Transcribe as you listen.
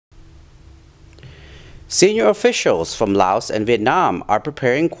Senior officials from Laos and Vietnam are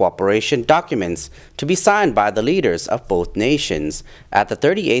preparing cooperation documents to be signed by the leaders of both nations at the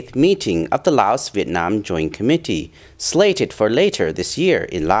 38th meeting of the Laos-Vietnam Joint Committee, slated for later this year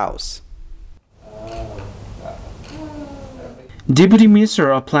in Laos. Deputy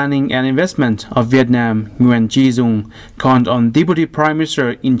Minister of Planning and Investment of Vietnam, Nguyen Chi Dung, called on Deputy Prime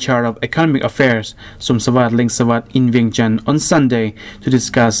Minister in charge of Economic Affairs, Somsavat Lengsavad in Vientiane on Sunday to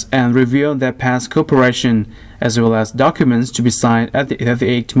discuss and review their past cooperation, as well as documents to be signed at the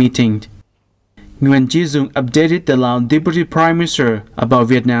 38th meeting. Nguyen Chi Dung updated the Lao Deputy Prime Minister about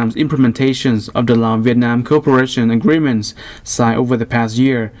Vietnam's implementations of the Lao-Vietnam cooperation agreements signed over the past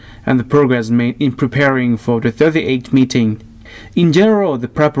year and the progress made in preparing for the 38th meeting. In general, the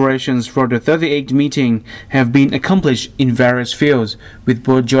preparations for the 38th meeting have been accomplished in various fields, with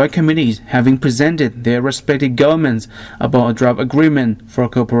both joint committees having presented their respective governments about a draft agreement for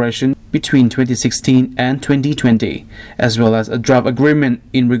cooperation between 2016 and 2020, as well as a draft agreement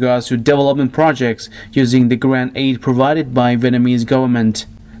in regards to development projects using the grant aid provided by Vietnamese government.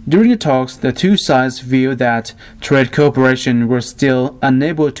 During the talks, the two sides viewed that trade cooperation were still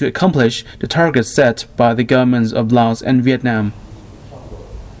unable to accomplish the targets set by the governments of Laos and Vietnam.